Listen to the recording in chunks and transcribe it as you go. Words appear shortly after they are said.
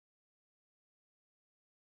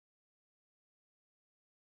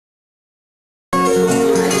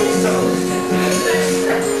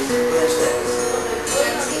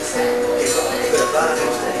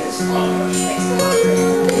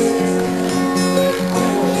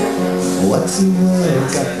to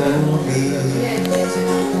work up for me.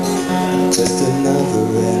 Just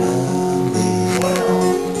another enemy.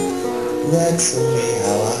 That's only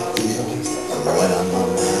how I feel when I'm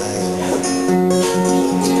on my own.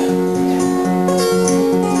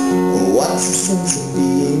 What's the sense of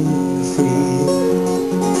being free?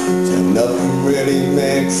 Nothing really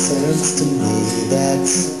makes sense to me.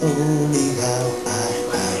 That's only how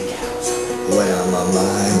I am when I'm on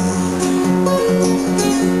my own.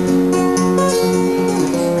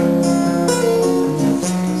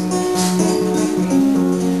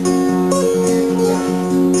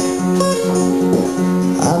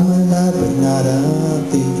 I'm alive but not a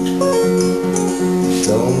beat.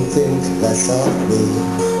 Don't think less of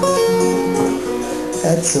me.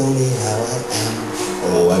 That's only how I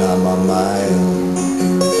am when I'm on my own.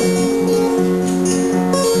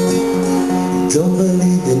 Don't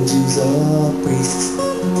believe in Jews or priests.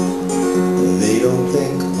 They don't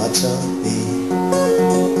think much of me.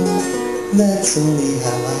 That's only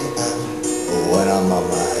how I am when I'm on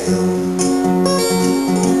my own.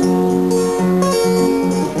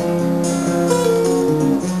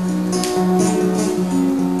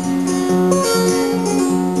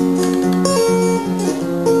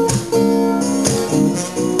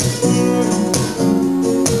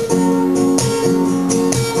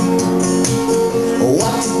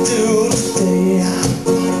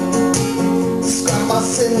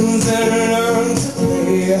 Sins and learn to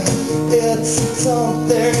pay. It's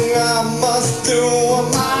something I must do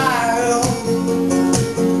on my own.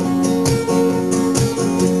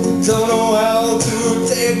 Don't know how to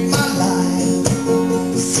take my life.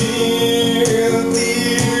 Feel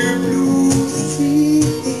the blues free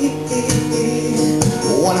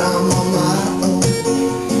when I'm on my own.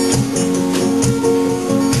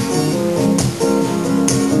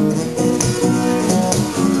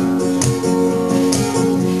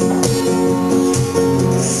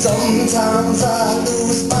 Sometimes I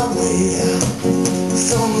lose my way.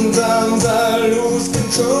 Sometimes I lose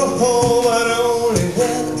control, but only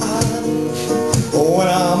when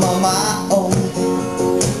I'm on my own.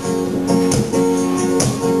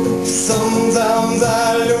 Sometimes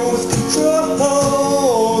I lose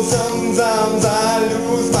control. Sometimes I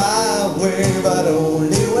lose my way, but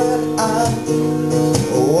only when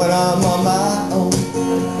I'm on my own.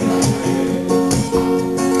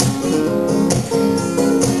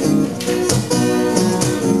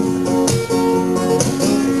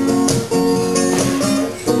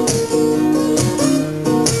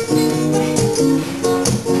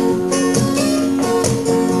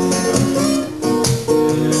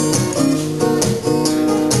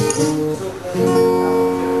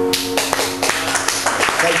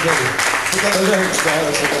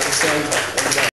 Thank you.